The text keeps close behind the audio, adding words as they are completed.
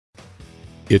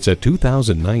It's a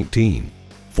 2019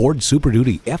 Ford Super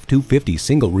Duty F-250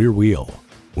 single rear wheel.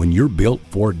 When you're built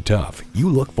Ford tough, you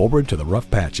look forward to the rough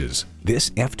patches.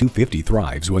 This F-250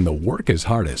 thrives when the work is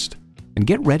hardest. And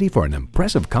get ready for an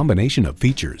impressive combination of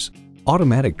features: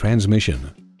 automatic transmission,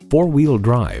 four-wheel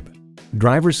drive,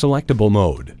 driver selectable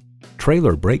mode,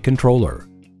 trailer brake controller,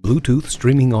 Bluetooth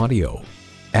streaming audio,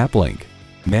 AppLink,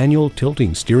 manual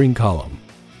tilting steering column,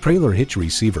 trailer hitch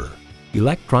receiver,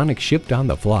 electronic shift on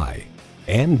the fly,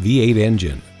 and V8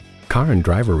 engine. Car and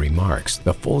Driver remarks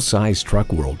the full-size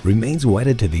truck world remains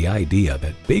wedded to the idea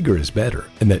that bigger is better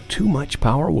and that too much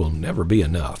power will never be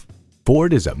enough.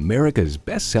 Ford is America's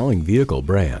best-selling vehicle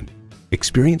brand.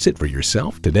 Experience it for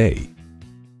yourself today.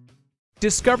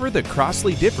 Discover the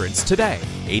Crossley difference today.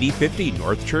 8050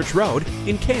 North Church Road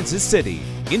in Kansas City.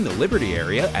 In the Liberty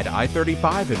area at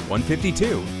I-35 and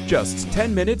 152. Just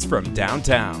 10 minutes from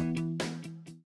downtown.